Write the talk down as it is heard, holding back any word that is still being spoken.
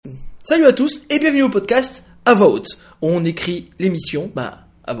Salut à tous et bienvenue au podcast à voix haute. On écrit l'émission,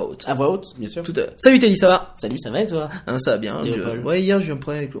 à voix haute. À voix haute, bien sûr. Salut Teddy, ça va? Salut, ça va et toi? Ça va bien. Léopold. Ouais, hier j'ai eu un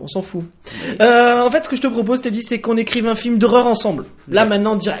problème avec lui, on s'en fout. Oui. En fait, ce que je te propose, Teddy, c'est qu'on écrive un film d'horreur ensemble. Là,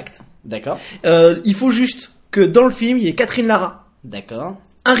 maintenant, direct. D'accord. Il faut juste que dans le film, il y ait Catherine Lara, D'accord.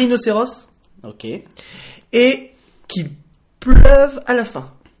 un rhinocéros Ok. et qu'il pleuve à la fin.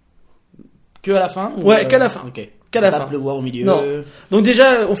 Que à la fin? Ouais, qu'à la fin. Ok. Qu'à la Pas fin. pleuvoir au milieu. Non. Donc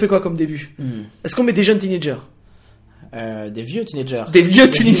déjà, on fait quoi comme début? Est-ce qu'on met des jeunes teenagers? Des vieux teenagers. Des vieux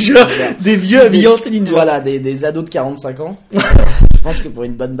teenagers, des vieux habillants teenagers. Voilà, des ados de 45 ans. Je pense que pour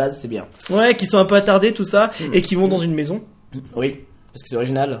une bonne base, c'est bien. Ouais, qui sont un peu attardés, tout ça, et qui vont dans une maison. Oui, parce que c'est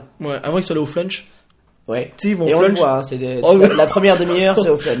original. Ouais, avant ils sont allés au flunch. Ouais. Tu sais, ils vont Et au on le flunch. voit, hein, la première demi-heure, c'est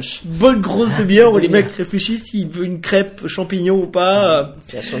au flunch. Bonne grosse demi-heure où les Demi-heure. mecs réfléchissent s'ils veulent une crêpe champignon ou pas.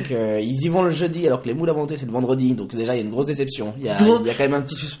 Sachant qu'ils y vont le jeudi, alors que les moules à monter, c'est le vendredi. Donc déjà, il y a une grosse déception. Il y a quand même un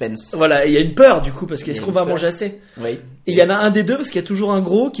petit suspense. Voilà, il y a une peur du coup, parce Il y qu'est-ce a qu'on une va peur. manger assez? Oui. Et il y en a un des deux, parce qu'il y a toujours un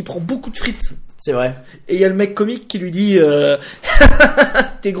gros qui prend beaucoup de frites. C'est vrai. Et il y a le mec comique qui lui dit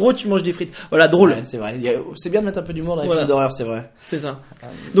t'es gros, tu manges des frites. Voilà, drôle. Ouais, c'est vrai. C'est bien de mettre un peu d'humour dans les Voilà. films d'horreur, c'est vrai. C'est ça.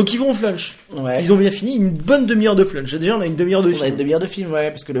 Donc ils vont au flunch. Ouais. Ils ont bien fini, une bonne demi-heure de flunch. Déjà on a une demi-heure de On a une film. demi-heure de film, ouais,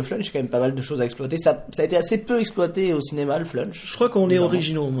 parce que le flunch, il y a quand même pas mal de choses à exploiter. Ça a été assez peu exploité au cinéma, le flunch. Je crois qu'on est Bizarrement.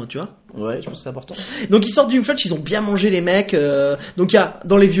 originaux au moins, tu vois. Ouais, je pense que c'est important. Donc ils sortent du flunch, ils ont bien mangé les mecs. Donc il y a,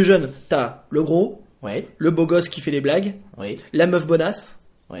 dans les vieux jeunes, t'as le gros, Ouais, le beau gosse qui fait des blagues, oui, la meuf bonasse,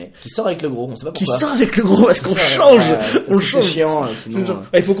 ouais. Qui sort avec le gros, on sait pas qui pourquoi. sort avec le gros parce qu'on Ça, change, parce on le que change. C'est chiant, sinon.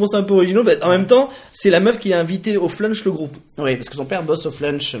 Ouais, il faut qu'on soit un peu originaux, mais en même temps, c'est la meuf qui a invité au flunch le gros. Oui, parce que son père bosse au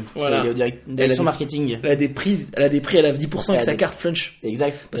flunch. Voilà. Il est au direction marketing. Elle a des prix, elle a 10% avec Elle a sa des- carte flunch.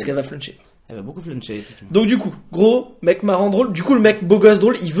 Exact. Parce qu'elle va fluncher. Elle va beaucoup fluncher, effectivement. Donc du coup, gros, mec marrant drôle, du coup le mec beau gosse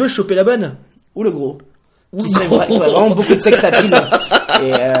drôle, il veut choper la bonne. Ou le gros. Ou Qui le serait gros. qui aurait vraiment beaucoup de sexe à pile.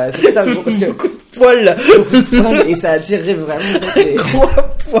 Et c'est peut-être un gros, parce que Beaucoup de poils. et ça attirerait vraiment les... Gros à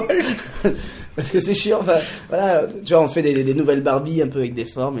poil. Parce que c'est chiant, enfin, voilà, tu vois, on fait des nouvelles Barbie un peu avec des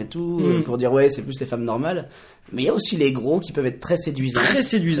formes et tout, pour dire ouais, c'est plus les femmes normales. Mais il y a aussi les gros qui peuvent être très séduisants. Très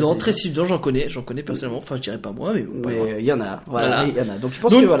séduisant, j'en connais personnellement, enfin je dirais pas moi, mais bon, pas loin. Mais il y en a, voilà, Voilà. il y en a. Donc je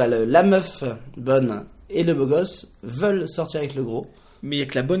pense Donc- que voilà, la meuf bonne et le beau gosse veulent sortir avec le gros, Mais il y a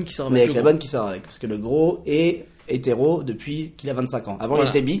que la bonne qui sort mais avec avec le la gros. bonne qui sort avec, parce que le gros est hétéro depuis qu'il a 25 ans. Avant Voilà. il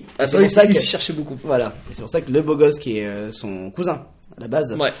était bi. Et Attends, c'est pour ça il que se cherchait beaucoup. voilà, et c'est pour ça que le beau gosse qui est son cousin à la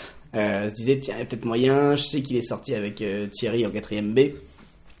base. Ouais. Se disait tiens, il y a peut-être moyen, je sais qu'il est sorti avec Thierry en 4ème B.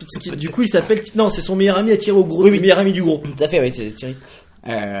 Du coup, il s'appelle, non, c'est son meilleur ami à tirer au gros, Oui, c'est oui. le meilleur ami du gros. Tout à fait, oui, c'est Thierry.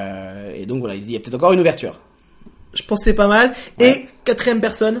 Et donc voilà, il se dit il y a peut-être encore une ouverture. Je pense que c'est pas mal. Ouais. Et quatrième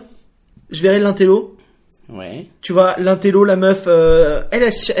personne, je verrai l'intello. Ouais. Tu vois, l'intello, la meuf,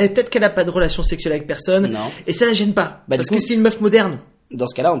 peut-être qu'elle a pas de relation sexuelle avec personne. Non. Et ça la gêne pas. Bah, parce du coup- que c'est une meuf moderne. Dans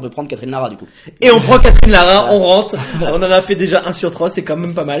ce cas-là, on peut prendre Catherine Lara du coup. Et on prend Catherine Lara, Voilà. on rentre. On en a fait déjà 1 sur 3, c'est quand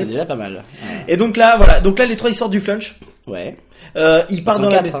même pas C'est mal. déjà pas mal. Et donc là, voilà. Donc là, les trois, ils sortent du flunch. Ouais. Ils partent sont dans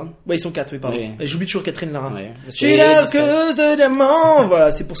quatre, la... hein. Ouais, ils sont 4, oui, pardon. Oui. Et j'oublie toujours Catherine Lara. Ouais. Je suis là que de diamants.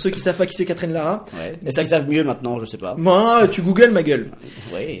 Voilà, c'est pour ceux qui savent pas qui c'est Catherine Lara. Ouais. Est-ce qu'ils savent mieux maintenant, je sais pas. Moi, tu googles ma gueule.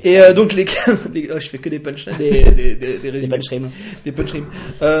 Ouais. Et donc oh, je fais que des punchlines, des Les résumés. punchrimes. Des punchrimes.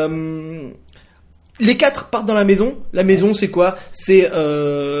 Les 4 partent dans la maison. La maison, c'est quoi? C'est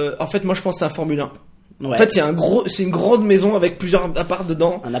en fait, moi je pense que c'est un Formule 1. Ouais. En fait, c'est une grande maison avec plusieurs apparts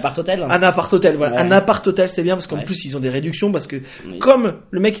dedans. Un appart hôtel. Un appart hôtel, voilà. Ouais. Un appart hôtel, c'est bien parce qu'en Ouais. plus ils ont des réductions parce que Oui. comme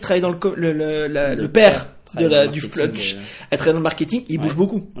le mec qui travaille dans le père de travaille dans le du marketing, flunch, elle travaille dans le marketing, il Ouais. bouge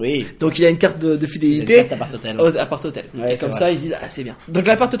beaucoup. Oui. Donc il a une carte de Une fidélité carte appart hôtel. au appart hôtel. Ouais, Et c'est comme vrai. ça ils se disent ah c'est bien. Donc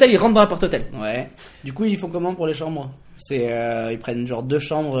l'appart hôtel, ils rentrent dans l'appart hôtel. Ouais. Du coup, ils font comment pour les chambres? C'est ils prennent genre 2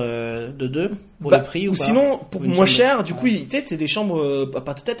 chambres de 2 pour Bah, le prix ou pas? sinon pour Ou une moins chambre- cher, du coup Ouais. tu sais c'est des chambres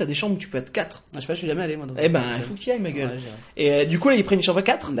appart hôtel, t'as des chambres où tu peux être 4. Ah, je sais pas, je suis jamais allé moi dans un Eh ben appart il hôtel. faut que tu y ailles ma gueule. Ouais, j'irai. Et du coup là ils prennent une chambre à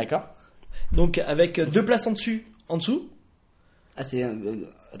 4. D'accord. Donc avec 2 places en dessous. Ah, c'est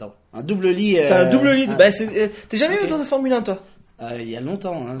attends, un double lit. C'est un double lit. ah, Bah t'es jamais Ok. allé dans un Formule 1 toi? il y a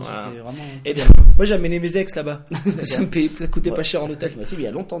longtemps, hein. Voilà. J'étais vraiment. Et moi j'ai amené mes ex là-bas. Ça coûtait pas cher en hôtel. Bah si, mais il y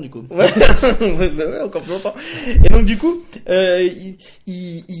a longtemps du coup. Ouais, ouais, encore plus longtemps. Et donc du coup,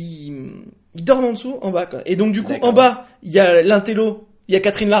 ils dorment en dessous, en bas quoi. Et donc du coup, D'accord. en bas, il y a l'intello, il y a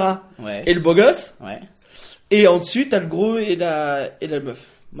Catherine Lara Ouais. et le beau gosse. Ouais. Et en dessus, t'as le gros et la meuf.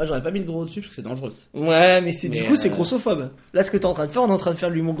 Moi, j'aurais pas mis le gros au-dessus parce que c'est dangereux. Ouais, mais du Mais, coup, c'est grossophobe. Là, ce que t'es en train de faire, on est en train de faire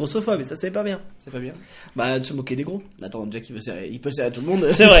de l'humour grossophobe, et ça, c'est pas bien. C'est pas bien. Bah, de se moquer des gros. Attends, Jack, il peut serrer tout le monde.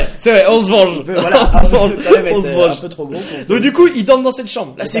 C'est vrai, on se venge. Il peut, voilà, on se venge. peut quand même On se être venge. un peu trop gros. Donc, du coup, ils dorment dans cette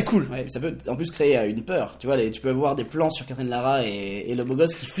chambre. Là, c'est cool. Ouais, ça peut en plus créer une peur. Tu vois, tu peux voir des plans sur Catherine Lara et le beau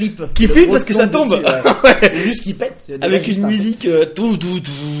gosse qui flippe. Qui Le flippe gros parce que ça tombe. dessus, ouais. Ou juste qui pète. C'est déjà Avec juste une un peu. musique, tout.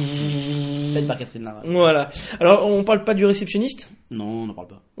 Faite par Catherine Lara. Voilà. Alors, on parle pas du réceptionniste? Non, on n'en parle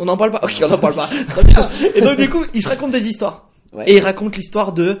pas. On n'en parle pas. Ok, on n'en parle pas. Très bien. Et donc, du coup, il se raconte des histoires. Ouais. Et il raconte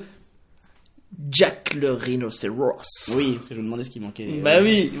l'histoire de Jack le rhinocéros. Oui, parce que je me demandais ce qui manquait. Bah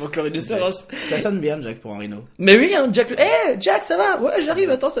oui, il manque le rhinocéros. Ça sonne bien, Jack, pour un rhino. Mais oui, hein, Jack. Jack, ça va? Ouais, j'arrive.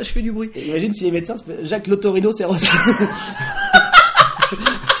 Attends, ça, je fais du bruit. Et imagine si les médecins s'appellent Jack l'autorhinocéros.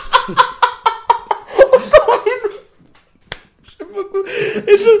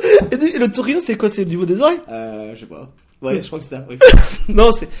 Et le torino, c'est quoi? C'est au niveau des oreilles? Je sais pas. Ouais, je crois que c'est ça. Oui.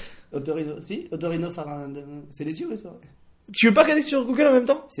 Non, c'est. Otorino, si? C'est les yeux, ouais, ça. Tu veux pas regarder sur Google en même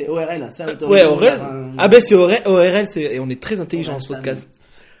temps? C'est ORL, ça, Otorino. Ouais, ORL. Ah ben c'est ORL, et on est très intelligent dans ce podcast.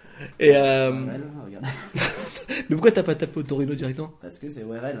 Et ORL, regarde. mais pourquoi t'as pas tapé au torino directement? Parce que c'est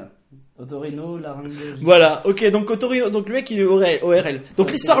ORL. Otorino, laryngologie. Voilà, ok, donc au torino, donc le mec il est ORL. Donc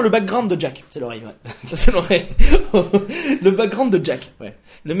Ouais, l'histoire, c'est- le background de Jack. C'est l'oreille, ouais. C'est l'oreille. Le background de Jack. Ouais.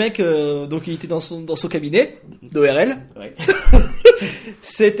 Le mec, donc il était dans son cabinet d'ORL. Ouais.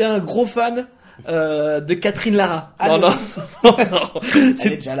 C'était un gros fan de Catherine Lara. Ah, non, non, non. Elle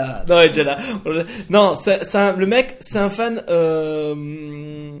C'est- est déjà là. Non, elle est déjà là. Non, le mec, c'est un fan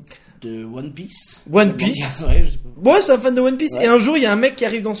De One Piece. One Piece. Ouais, je sais pas. Ouais, c'est un fan de One Piece. Ouais. Et un jour, il y a un mec qui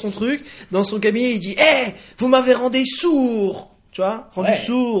arrive dans son truc, dans son cabinet, il dit, vous m'avez rendu sourd. Tu vois, rendu Ouais.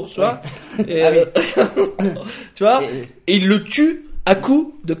 sourd, tu vois. Et, Ah oui. tu vois. Et- Et il le tue à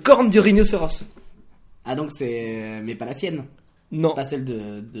coups de cornes du rhinocéros. Ah, donc c'est. Mais pas la sienne. Non. Pas celle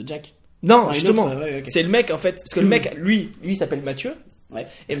de Jack. Non, une justement. autre, ouais, ok. C'est le mec, en fait. Parce que le mec, lui, il s'appelle Mathieu. Ouais.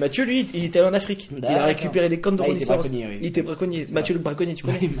 Et Mathieu, lui, il était allé en Afrique. Il a D'accord. récupéré des cornes de Ah, il était rhinocéros. braconnier, oui. Il était braconnier. C'est Mathieu vrai. le braconnier, tu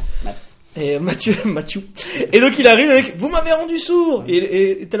connais. Ouais, Matt. Et Mathieu. Et donc il arrive, le mec, vous m'avez rendu sourd.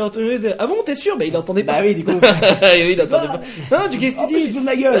 Et t'as l'entendu de, ah bon, t'es sûr? Bah il l'entendait pas. Bah oui, du coup. Et oui, il l'entendait Ah. pas. Non, du qu'est-ce que En tu plus, dis? il te fout de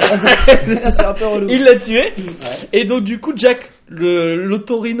ma gueule. C'est un peu relou. Il l'a tué. Ouais. Et donc du coup, Jack,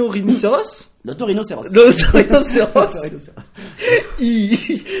 l'autorhino rhinocéros, L'autorhinocéros. l'autorhinocéros,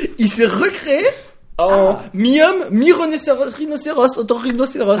 il s'est recréé en mi-homme, mi-rhinocéros,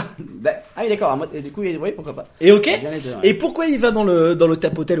 autorhinocéros. Bah, ah oui, d'accord. Et du coup, oui, pourquoi pas. Et ok. Bien les deux, ouais. Et pourquoi il va dans le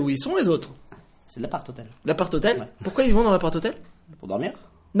tap hôtel où ils sont les autres? C'est de l'appart hôtel. L'appart hôtel? Ouais. Pourquoi ils vont dans l'appart hôtel? Pour dormir.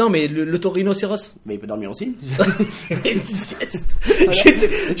 Non, mais l'autorhinocéros. Mais il peut dormir aussi. Une petite sieste.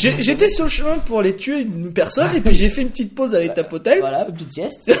 J'étais sur le chemin pour aller tuer une personne et puis j'ai fait une petite pause à l'étape hôtel. Voilà, une petite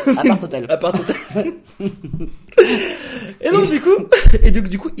sieste. Appart hôtel. Appart hôtel. Et donc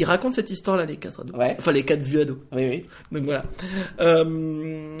du coup, ils racontent cette histoire-là, les 4 ados. Ouais. Enfin, les 4 vieux ados. Oui, oui. Donc voilà.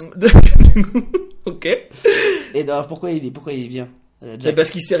 Ok. Et alors, pourquoi il vient C'est Jack. parce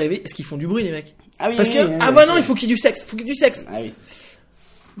qu'ils s'est réveillé. Est-ce qu'ils font du bruit, les mecs? Ah oui, Parce oui, que oui, ah oui, bah oui. non, il faut qu'il y ait du sexe. Faut qu'il y ait du sexe. Ah oui.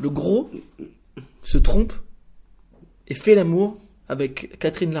 Le gros se trompe et fait l'amour avec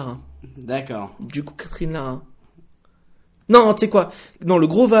Catherine Lara. D'accord. Du coup, Catherine Lara. Non, tu sais quoi? Non, le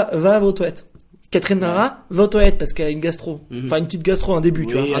gros va aux toilettes. Catherine Lara va aux toilettes parce qu'elle a une gastro. Mhm. Enfin, une petite gastro, un début,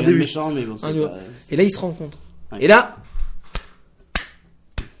 tu Oui, vois. Un rien de début. méchant, mais bon, c'est Un pas- Et là, ils se rencontrent. Ouais. Et là,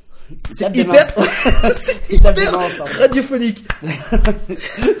 c'est hyper, c'est tapent des hyper mains ensemble. radiophonique.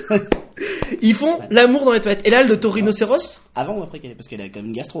 Ils font l'amour dans les toilettes. Et là, le rhinocéros, Avant ou après parce qu'elle a quand même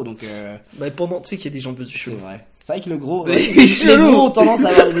une gastro, donc bah, pendant, tu sais qu'il y a des gens un peu c'est chelous. vrai. C'est vrai que le gros, Mais les chelou. gros ont tendance à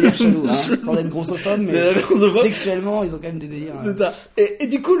avoir des délires chelous, hein, Chelou. sans être grossophobes, C'est mais grossophobe. sexuellement, ils ont quand même des délires. C'est ça. Et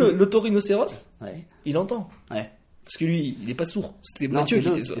du coup, le rhinocéros, Ouais. il entend. Ouais. Parce que lui, il est pas sourd. C'était Non, Mathieu c'est qui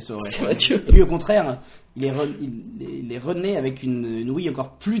l'autre était qui était sourd. sourd, ouais. C'était Mathieu. Et lui, au contraire, il est rené avec une ouïe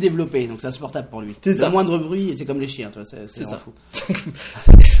encore plus développée, donc c'est insupportable pour lui. C'est ça. Le moindre bruit, et c'est comme les chiens, toi, c'est C'est ça. fou.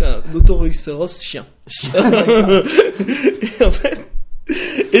 C'est un autorhinocéros chien. Et en fait,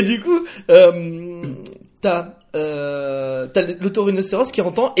 et du coup, t'as l'autorhinocéros qui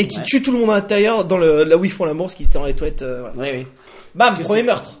entend et qui Ouais. tue tout le monde à l'intérieur dans là où ils font l'amour, parce qu'ils étaient dans les toilettes. Voilà. Oui, oui. Bam, Que premier c'est-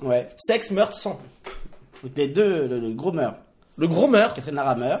 meurtre. Ouais. Sexe, meurtre, sang. Donc les deux, le gros meurt. Le gros meurt. Catherine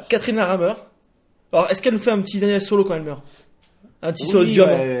Lara meurt. Catherine Lara meurt. Alors, est-ce qu'elle nous fait un petit dernier solo quand elle meurt? Un petit solo de Oui,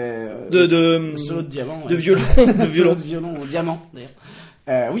 diamant. le solo de diamant. de ouais. violon. De Solo violon. de violon au diamant,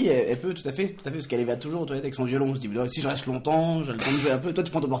 d'ailleurs. Oui, elle peut, tout à fait, parce qu'elle va toujours aux toilettes avec son violon. On se dit, bah, si je reste longtemps, j'ai le temps de jouer un peu. Toi,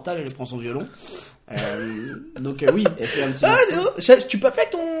 tu prends ton portable, elle prend son violon. Donc, oui, elle fait un petit Ah, morceau. désolé, tu peux appeler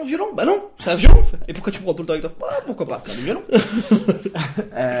avec ton violon? Bah non, c'est un violon. Et pourquoi tu prends tout le temps avec toi? Ah, pourquoi pas? Faire du violon.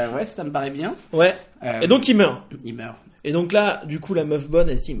 Ouais, ça me paraît bien. Ouais. Et donc il meurt. Il meurt. Et donc là, du coup, la meuf bonne,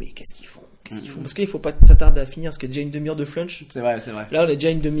 elle se dit, mais qu'est-ce qu'ils font? Parce qu'il faut pas s'attarder à finir, parce qu'il y a déjà une demi-heure de flunch. C'est vrai. Là, on a déjà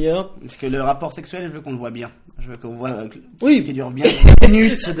une demi-heure. Parce que le rapport sexuel, je veux qu'on le voit bien. Je veux qu'on voit Oui. ce qui dure bien 10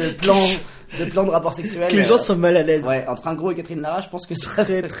 minutes de plans de rapport sexuel. Que les gens sont mal à l'aise. Ouais, entre un gros et Catherine Lara, je pense que ça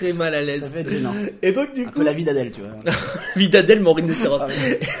Très très mal à l'aise. ça fait être gênant. Et donc, du Un coup. peu la vie d'Adèle, tu vois. La vie d'Adèle, mon rhinocéros. Ah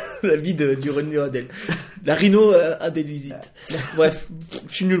ouais. La vie du rhino Adèle. La rhino Adélusite. Bref,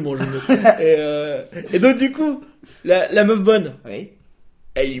 je suis nul, mon jeu de mots. Et donc, du coup, la meuf bonne, Oui.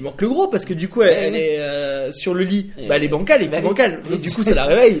 elle lui manque le gros parce que du coup, elle est sur le lit. Et Elle est bancale, elle est oui. bancale. Oui, Et du c'est coup, ça. ça la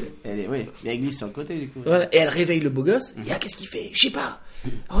réveille. Mais elle glisse sur le côté, du coup. Voilà. Et elle réveille le beau gosse. Et qu'est-ce qu'il fait? Je sais pas.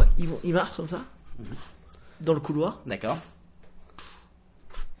 Oh, ils marchent comme ça. Dans le couloir. D'accord.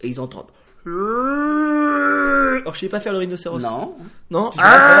 Et ils entendent. Alors, je sais pas faire le rhinocéros. Non. Non. Tu sais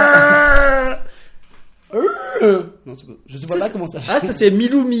pas Non, c'est pas... Je sais pas Ça, comment ça fait. Ah, ça c'est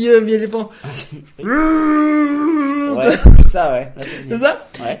mi-loup, mi-éléphant. Ouais, c'est plus ça, ouais. Là, C'est ça?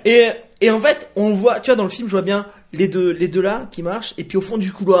 Ouais. Et en fait, on voit, tu vois, dans le film, je vois bien les deux là qui marchent, et puis au fond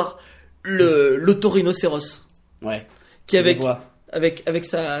du couloir, l'autorhinocéros, Ouais. qui Je le avec vois.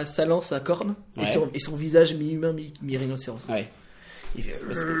 sa lance à cornes, Ouais. et son visage mi-humain, mi-rhinocéros. Ouais. Il fait,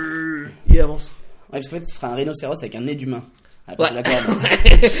 Parce que... il avance. Ouais, parce qu'en fait, ce sera un rhinocéros avec un nez d'humain. Ah, Ouais. parce que la corne.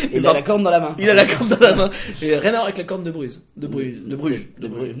 Et il a la corne dans la main. Il a la corne dans la main. Et rien à voir avec la corne de Bruges. De Bruges. De Bruyne. De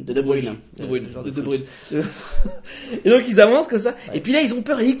Bruyne. Genre De de Bruyne. Et donc ils avancent comme ça. Et puis là ils ont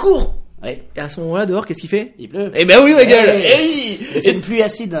peur et ils courent. Ouais. Et à ce moment-là dehors qu'est-ce qu'il fait? Il pleut. Eh ben oui ma gueule. Ouais. Eh oui. Et c'est une pluie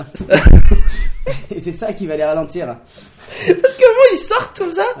acide. Et c'est ça qui va les ralentir. Parce que moi ils sortent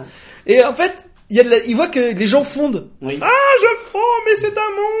comme ça. Et en fait ils voient que les gens fondent. Oui. Ah je fonds mais c'est un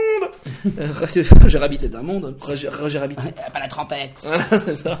monde. Roger Rabbit. C'est un monde. Roger Rabbit. Pas la trompette. Voilà,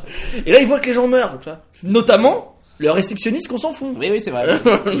 c'est ça. Et là ils voient que les gens meurent. Tu vois. Notamment le réceptionniste qu'on s'en fout. Oui, c'est vrai.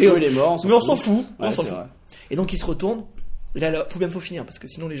 Mais Il est mort. on s'en fout. Ouais, On s'en c'est fout. vrai. Et donc il se retourne. Et là, faut bientôt finir parce que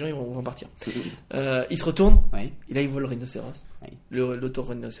sinon les gens ils vont partir. Il se retourne. Oui. Et là ils voient le rhinocéros. Oui.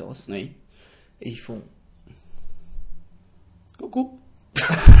 L'auto-rhinocéros. Oui. Et ils font. Coucou.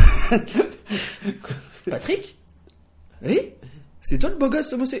 Patrick? Oui? C'est toi le beau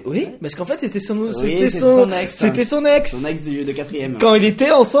gosse homosexuel? Oui, parce qu'en fait c'était son C'était son ex. C'était son ex. Son ex de quatrième. Quand ils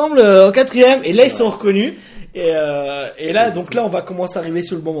étaient ensemble en quatrième. Et là ils sont reconnus. Et là donc là on va commencer à arriver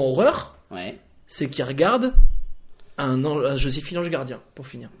sur le moment horreur. Ouais. C'est qu'ils regardent un Joséphine Ange Gardien pour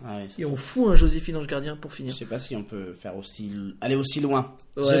finir. Ah ouais, Et on fout un Joséphine Ange Gardien pour je finir. sais pas si on peut faire aller aussi loin.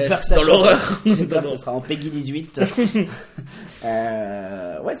 Ouais, J'ai peur que ça dans choque. l'horreur. J'ai peur que ça sera en Peggy 18.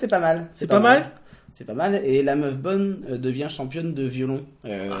 Ouais, c'est pas mal. C'est pas mal? C'est pas mal. Et la meuf bonne devient championne de violon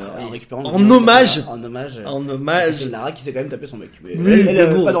en récupérant. En hommage. En hommage. En hommage. Lara qui s'est quand même tapé son mec. Mais Oui, elle mais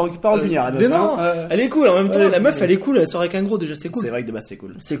bon. pas rancunière. la Mais meuf, non, hein. elle est cool. En même temps, Ouais, la meuf, ouais. elle est cool. Elle sort avec un gros déjà, c'est cool. C'est vrai que de base c'est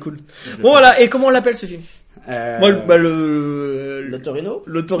cool. C'est cool. Bon voilà. Et comment on l'appelle ce film? Moi, bah Le Torino.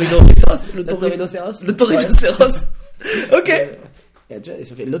 l'autorhinocéros. L'autorhinocéros. L'autorhinocéros. Ok. Et tu vois,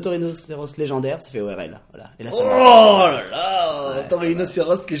 ils ont fait l'autorhinocéros légendaire, ça fait ORL. Voilà. Et là, ça Oh là là,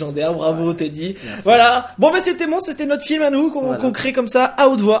 l'autorhinocéros légendaire, bravo Teddy. Merci. Voilà. Bon bah c'était notre film à nous qu'on crée comme ça à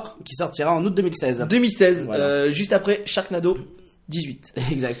haute voix. qui sortira en août 2016. 2016, Voilà. juste après Sharknado 18.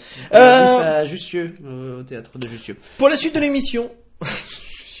 Exact. À Jussieu, au théâtre de Jussieu. Pour la suite de l'émission,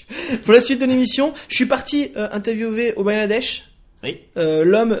 je suis parti interviewer au Bangladesh Oui.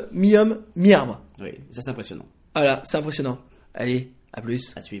 l'homme mi-homme mi-arbre. Oui, ça c'est impressionnant. Voilà, c'est impressionnant. Allez, à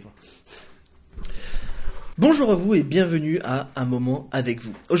plus. À suivre. Bonjour à vous et bienvenue à Un moment avec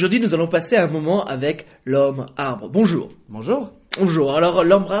vous. Aujourd'hui, nous allons passer un moment avec l'homme arbre. Bonjour. Bonjour. Bonjour. Alors,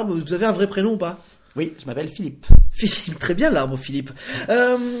 l'homme arbre, vous avez un vrai prénom ou pas? Oui, je m'appelle Philippe. Philippe, très bien l'arbre Philippe.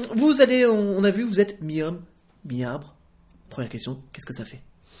 On a vu, vous êtes mi-homme, mi-arbre. Première question, qu'est-ce que ça fait?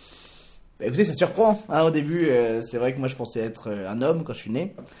 Bah, écoutez, ça surprend. Hein, au début, c'est vrai que moi je pensais être un homme quand je suis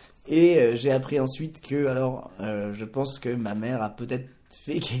né. Et j'ai appris ensuite que, je pense que ma mère a peut-être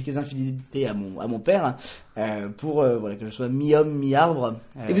fait quelques infidélités à mon père pour que je sois mi-homme, mi-arbre.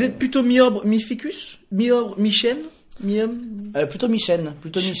 Et vous êtes plutôt mi-arbre, mi-ficus? Mi-arbre, mi-chêne? Mi-homme? Plutôt mi-chêne.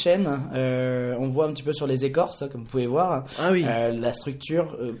 On voit un petit peu sur les écorces, comme vous pouvez voir. Ah oui. La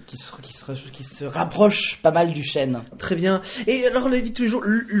structure qui se rapproche pas mal du chêne. Très bien. Et alors, la vie de tous les jours,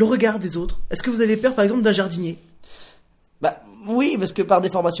 le regard des autres. Est-ce que vous avez peur, par exemple, d'un jardinier? Bah oui, parce que par des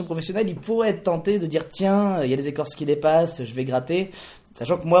formations professionnelles, il pourrait être tenté de dire tiens, il y a des écorces qui dépassent, je vais gratter.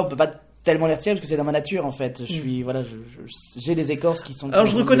 Sachant que moi, on peut pas tellement les retirer parce que c'est dans ma nature en fait. J'ai des écorces qui sont. Alors,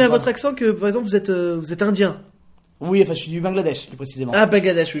 je reconnais à votre accent que, par exemple, vous êtes indien. Oui, enfin, je suis du Bangladesh, plus précisément. Ah,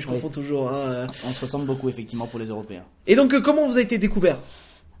 Bangladesh, oui, je Oui. confonds toujours. Hein. On se ressemble beaucoup effectivement pour les Européens. Et donc, comment vous avez été découvert?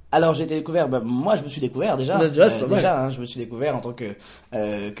 Alors j'ai été découvert, moi je me suis découvert déjà. Déjà, c'est pas mal. Je me suis découvert en tant que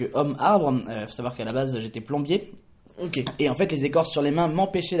homme arbre. Faut savoir qu'à la base j'étais plombier. Ok. Et en fait, les écorces sur les mains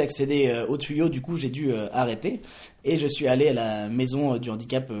m'empêchaient d'accéder au tuyau. Du coup, j'ai dû arrêter. Et je suis allé à la maison du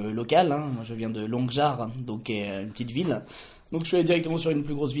handicap locale. Hein. Moi, je viens de Longuejar, donc une petite ville. Donc, je suis allé directement sur une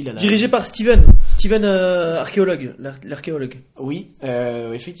plus grosse ville. Dirigé par Steven, archéologue, l'archéologue. Oui,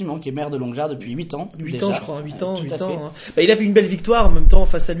 effectivement, qui est maire de Longuejar depuis 8 ans. 8 déjà. ans, je crois, 8 ans, tout 8 à ans. fait. Hein. Bah, il a fait une belle victoire, en même temps,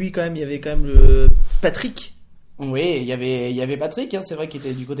 face à lui, quand même, il y avait quand même le Patrick. Oui, il y avait Patrick, hein, c'est vrai, qui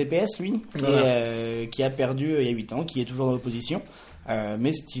était du côté PS, lui, Voilà. et qui a perdu il y a 8 ans, qui est toujours dans l'opposition.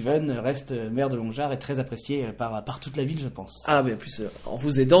 Mais Steven reste maire de Longuejar et très apprécié par toute la ville, je pense. Ah, mais en plus, en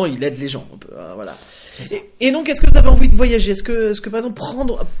vous aidant, il aide les gens. Un peu, voilà. Et donc, est-ce que vous avez envie de voyager ? Est-ce que par exemple,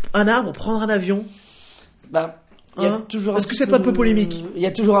 prendre un arbre, prendre un avion ? Bah, il y a toujours Est-ce que c'est pas un peu polémique ? Il y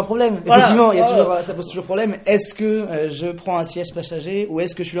a toujours un problème. Voilà. Effectivement, ça pose toujours problème. Est-ce que je prends un siège passager ou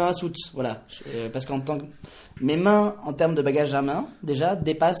est-ce que je suis un soute ? Voilà. Parce qu'en tant que mes mains, en termes de bagages à main, déjà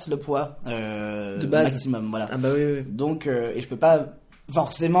dépassent le poids de base maximum. Voilà. Ah bah oui. Donc, et je peux pas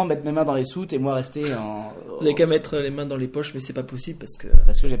forcément mettre mes mains dans les soutes et moi rester en. Vous n'avez qu'à mettre les mains dans les poches, mais c'est pas possible parce que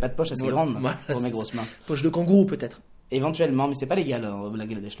j'ai pas de poche assez grande pour mes grosses mains. Poche de kangourou peut-être. Éventuellement, mais c'est pas légal au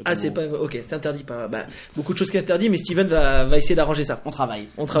Bangladesh. Ah, c'est pas. Ok, c'est interdit. Beaucoup de choses qui sont interdites, mais Steven va essayer d'arranger ça. On travaille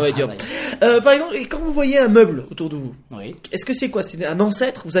dur. Par exemple, et quand vous voyez un meuble autour de vous, oui. Est-ce que c'est quoi ? C'est un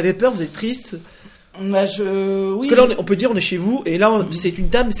ancêtre ? Vous avez peur ? Vous êtes triste ? Oui. Parce que là, on peut dire, on est chez vous, et là, c'est une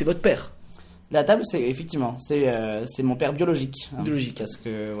table, c'est votre père. La table, c'est effectivement, c'est mon père biologique. Hein, biologique. Parce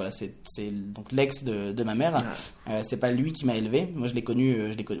que voilà, c'est donc l'ex de ma mère. C'est pas lui qui m'a élevé. Moi, je l'ai connu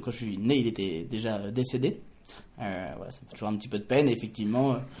quand je suis né, il était déjà décédé. Voilà, ça me fait toujours un petit peu de peine. Et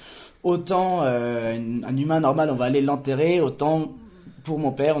effectivement, autant un humain normal, on va aller l'enterrer, autant pour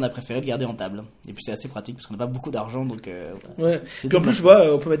mon père, on a préféré le garder en table. Et puis c'est assez pratique parce qu'on n'a pas beaucoup d'argent, donc. Ouais. Puis en plus, je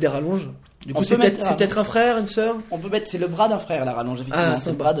vois, on peut mettre des rallonges. Du coup, c'est peut-être un frère, une sœur. On peut mettre, c'est le bras d'un frère, la rallonge, effectivement.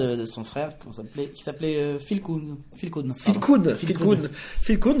 C'est le sympa. bras de son frère qui s'appelait Philkoun. Philkoun,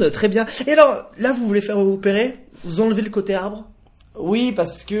 très bien. Et alors, là, vous voulez faire opérer ? Vous enlevez le côté arbre ? Oui,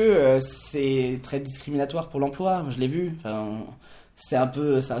 parce que c'est très discriminatoire pour l'emploi. Je l'ai vu. Enfin, ça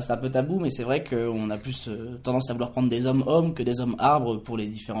reste un peu tabou, mais c'est vrai qu'on a plus tendance à vouloir prendre des hommes que des hommes arbres pour les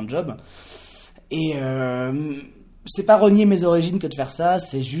différents jobs. Et c'est pas renier mes origines que de faire ça,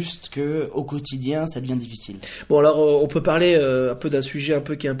 c'est juste que au quotidien, ça devient difficile. Bon, alors, on peut parler un peu d'un sujet un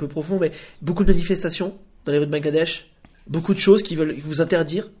peu qui est un peu profond, mais beaucoup de manifestations dans les rues de Bangladesh, beaucoup de choses qui veulent vous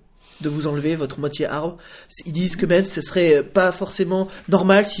interdire de vous enlever votre moitié arbre. Ils disent que même ce serait pas forcément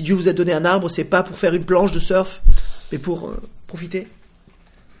normal si Dieu vous a donné un arbre, c'est pas pour faire une planche de surf, mais pour profiter.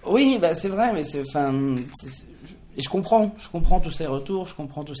 Oui, bah c'est vrai, mais et je comprends tous ces retours, je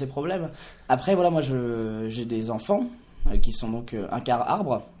comprends tous ces problèmes. Après, voilà, moi j'ai des enfants qui sont donc un quart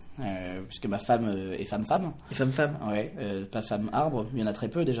arbre, puisque ma femme est femme-femme. Et femme-femme. Ouais, pas femme-arbre, il y en a très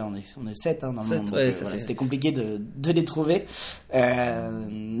peu déjà, on est 7 dans le monde, donc ouais, voilà, c'était compliqué de les trouver.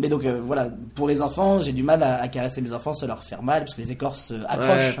 Mais donc voilà, pour les enfants, j'ai du mal à caresser mes enfants sans leur faire mal, parce que les écorces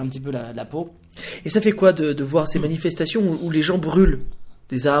accrochent un petit peu la peau. Et ça fait quoi de voir ces manifestations où les gens brûlent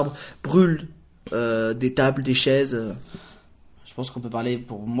des arbres, brûlent des tables, des chaises Je pense qu'on peut parler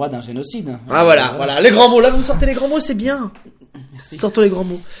pour moi d'un génocide. Ah voilà, les grands mots. Là, vous sortez les grands mots, c'est bien. Merci. Sortons les grands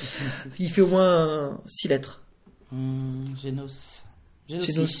mots. Merci. Il fait au moins 6 lettres. Génocide,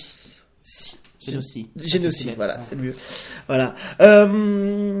 voilà, c'est mieux. Voilà.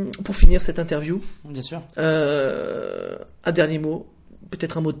 Pour finir cette interview, bien sûr. Un dernier mot,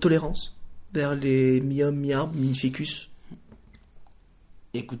 peut-être un mot de tolérance vers les mi-hommes, mi-arbres, mi-fécus.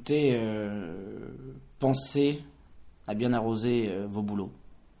 Écoutez, pensez à bien arroser vos boulots,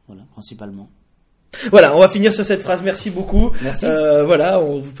 voilà, principalement. Voilà, on va finir sur cette phrase. Merci beaucoup. Merci. Voilà,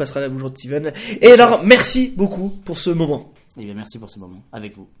 on vous passera la bougeotte de Steven. Et alors, merci beaucoup pour ce moment. Eh bien, merci pour ce moment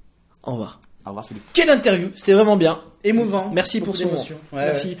avec vous. Au revoir. Au revoir, Philippe. Quelle interview, c'était vraiment bien. Émouvant. Merci pour ce moment. Ouais,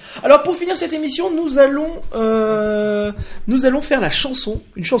 merci. Ouais. Alors, pour finir cette émission, nous allons faire une chanson.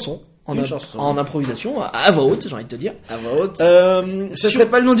 En improvisation, à voix haute, j'ai envie de te dire. À voix haute. Ce serait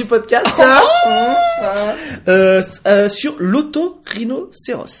pas le nom du podcast, ça sur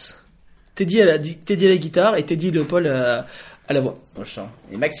l'autorhinocéros. Teddy à la guitare et Teddy Léopold à la voix. Au chant.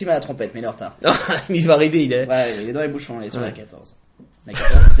 Et Maxime à la trompette, mais il est en retard. Il va arriver, il est. Ouais, il est dans les bouchons, il est sur la 14. La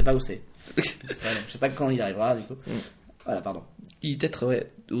 14, je sais pas où c'est. Je sais pas quand il arrivera, du coup. Voilà, pardon. Il est peut-être,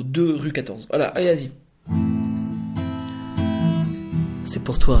 au 2 rue 14. Voilà, allez, vas-y. C'est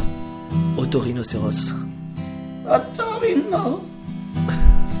pour toi, autorhinocéros. Autorhino.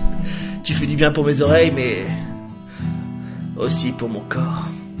 Tu fais du bien pour mes oreilles, mais aussi pour mon corps.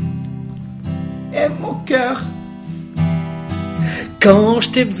 Et mon cœur. Quand je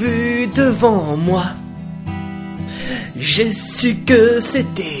t'ai vu devant moi, j'ai su que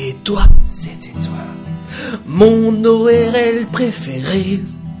c'était toi. C'était toi. Mon ORL préféré,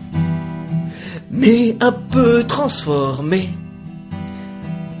 mais un peu transformé.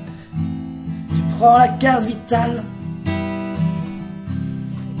 Tu prends la carte vitale,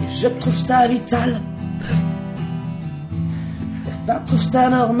 et je trouve ça vital. Certains trouvent ça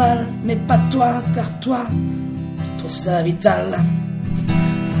normal, mais pas toi, car toi, tu trouves ça vital.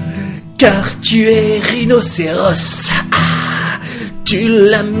 Car tu es rhinocéros, tu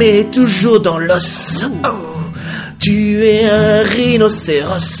la mets toujours dans l'os. Oh, tu es un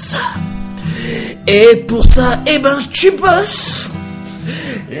rhinocéros, et pour ça, eh ben, tu bosses.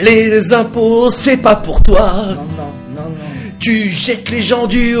 Les impôts, c'est pas pour toi. Non. Tu jettes les gens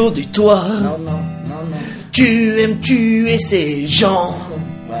du haut du toit. Non. Tu aimes tuer ces gens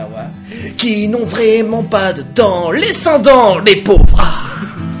Ouais. qui n'ont vraiment pas de dents, laissant dans les pauvres.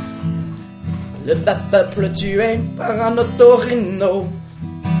 Le bas peuple tué par un otorino.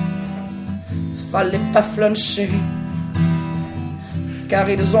 Fallait pas flancher, car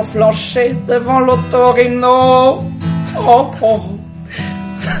ils ont flanché devant l'otorino. Oh.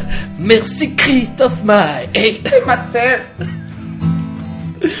 Merci Christophe Maé. Et ma terre.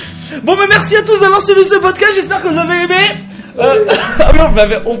 Bon, mais merci à tous d'avoir suivi ce podcast, j'espère que vous avez aimé. Ah oui,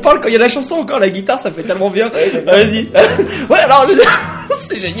 on parle quand il y a la chanson, encore la guitare, ça fait tellement bien. Vas-y. Ouais, alors,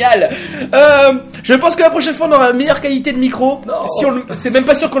 c'est génial. Je pense que la prochaine fois, on aura une meilleure qualité de micro. Si c'est même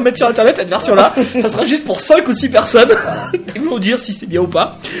pas sûr qu'on le mette sur internet, cette version-là. Ça sera juste pour 5 ou 6 personnes. Ils vont dire si c'est bien ou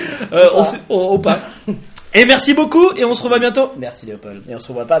pas. Ou pas. Et merci beaucoup, et on se revoit bientôt. Merci Léopold. Et on se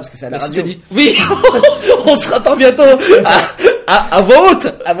revoit pas parce que c'est à la Merci, radio. Teddy. Oui, on se attend bientôt à voix haute.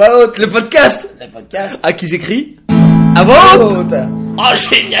 À voix haute. Le podcast. Le podcast. À qui s'écrit à voix haute. haute. Oh,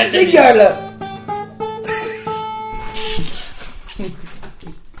 génial. Les gueules.